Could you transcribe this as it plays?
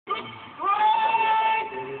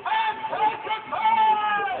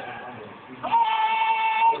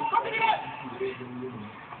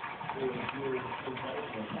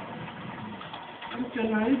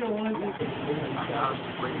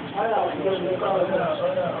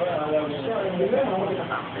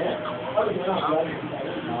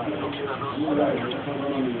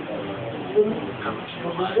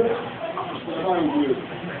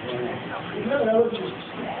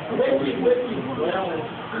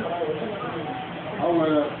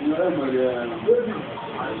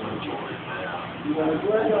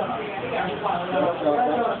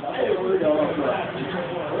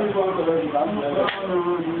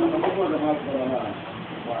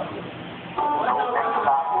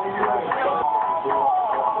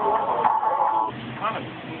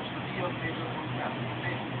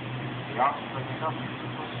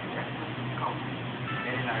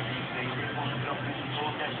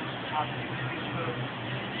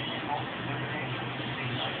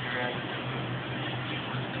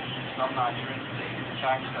Some Nigerians say the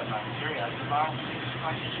fact that Nigeria is allowed to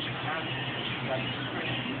practice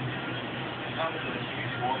and the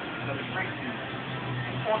Jewish war celebrating.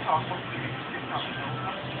 Support our country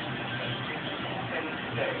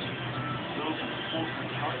today. Those who support the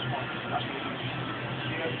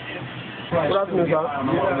Good afternoon, sir.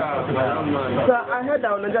 Sir, I heard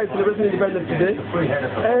that Nigeria is celebrating independence today.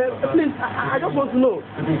 Please, I just want to know,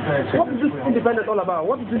 what is this independence all about?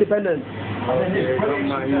 What is independence?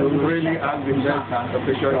 You really ask the best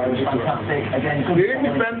official. The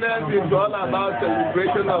independence is all about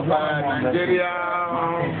celebration of Nigeria.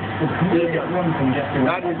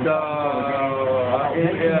 That is the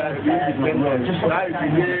independence. That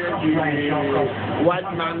is the white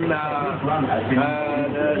man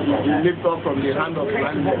lift up from the hand of the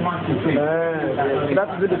land.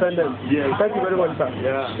 That's independence. Yes. Thank you very much, sir.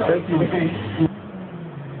 Yeah. Thank you.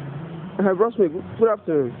 Rosmi, good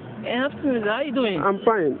afternoon. Good afternoon. How are you doing? I'm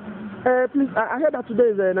fine. Please, I heard that today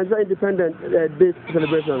is a Nigeria Independence Day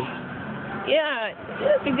celebration. Yeah,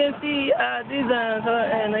 yes, you can see this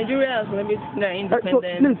Nigeria is celebrating their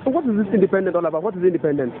independence. Please, what is this independence all about? What is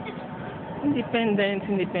independence? Independent is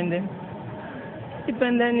independent.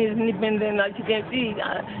 As you can see,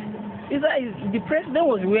 the president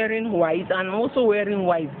was wearing white and also wearing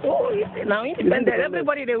white. So now independent,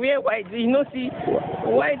 everybody they wear white. You know, see,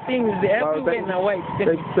 white things everywhere now white.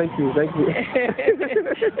 Thank you.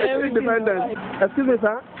 Independent. Excuse me,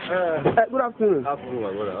 sir. Good afternoon.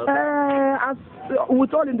 As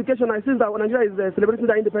with all indication, I see that Nigeria is celebrating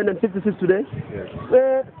their independence 56 today.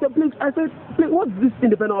 Yes. So please, what's this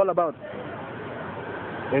independence all about?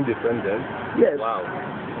 Independence? Yes. Wow.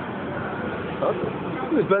 Okay.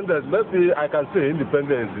 Independence, maybe I can say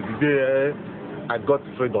independence is the day I got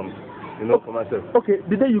freedom, for myself. Okay,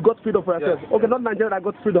 the day you got freedom for yourself. Yes. Okay, not Nigeria, I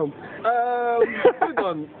got freedom.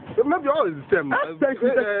 Freedom, maybe all is the same.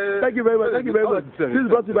 Thank you very much. This is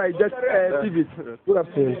brought to you by Jet TV. Good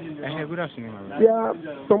afternoon. Good afternoon. Yeah,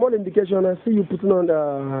 from all indication, I see you putting on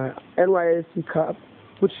the NYSC cap,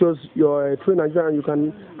 which shows you're a true Nigerian. You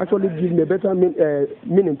can actually give me a better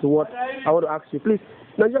meaning to what I want to ask you. Please,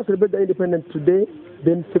 Nigeria celebrates their independence today,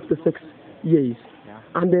 then 56 years. Yeah.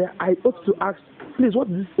 And I ought to ask, please, what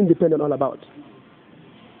is this independence all about?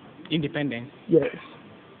 Independence? Yes.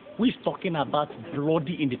 Who is talking about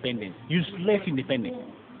bloody independence, useless independence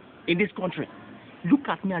in this country? Look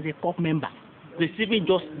at me as a COP member, receiving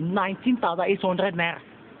just 19,800 naira,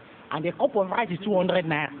 and the cup of rice is 200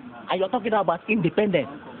 naira. And you're talking about independence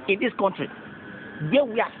in this country, where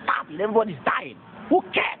we are starving, everybody is dying. Who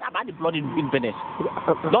cares about the bloody independence?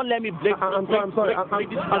 Don't let me blame. I'm sorry,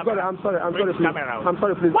 please. I'm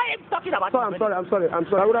sorry, please. Why are you talking about? I'm sorry.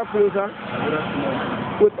 Good afternoon, sir.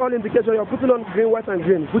 With all indication, you're putting on green, white, and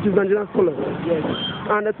green, which is Nigerian color. Yes.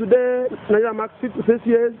 And today, Nigeria marks 56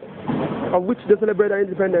 years, of which they celebrate their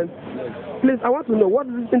independence. Yes. Please, I want to know, what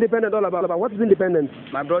is this independence all about? What is independence?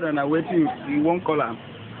 My brother, now wait you won't call him.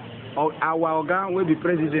 Our organ will be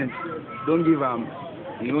president. Don't give him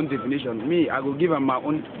his own definition. Me, I will give him my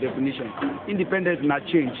own definition. Independence not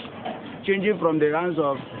change. Changing from the hands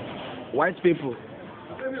of white people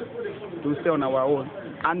to stay on our own.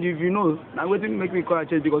 And if you know, now wait till make me call a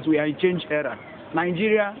change because we are in change era.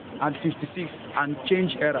 Nigeria at 56 and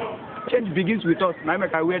change era. Change begins with us. Now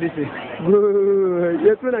make I wear this thing. Good.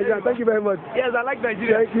 Yes, Nigeria. Thank you very much. Yes, I like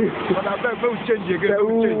Nigeria. Thank you. But I bet we'll change again.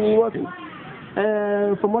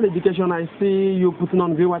 From all education, I see you putting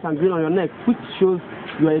on green, white, and green on your neck, which shows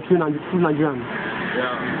you are a true Nigerian.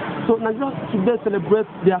 Yeah. So Nigeria today celebrates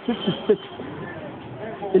their 56th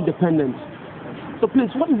independence. So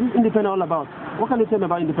please, what is this independence all about? What can you tell me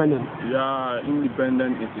about independence? Yeah,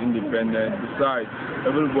 independence is independence. Besides,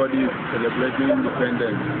 everybody is celebrating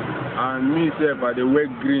independence. And me, self, I wear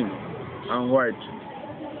green and white.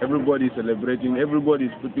 Everybody is celebrating. Everybody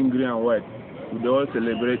is putting green and white. we all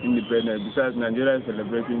celebrate independence. Besides, Nigeria is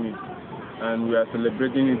celebrating it, and we are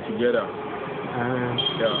celebrating it together.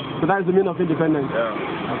 So that is the meaning of independence?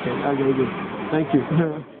 Yeah. Okay, that's very good. Thank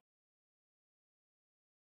you.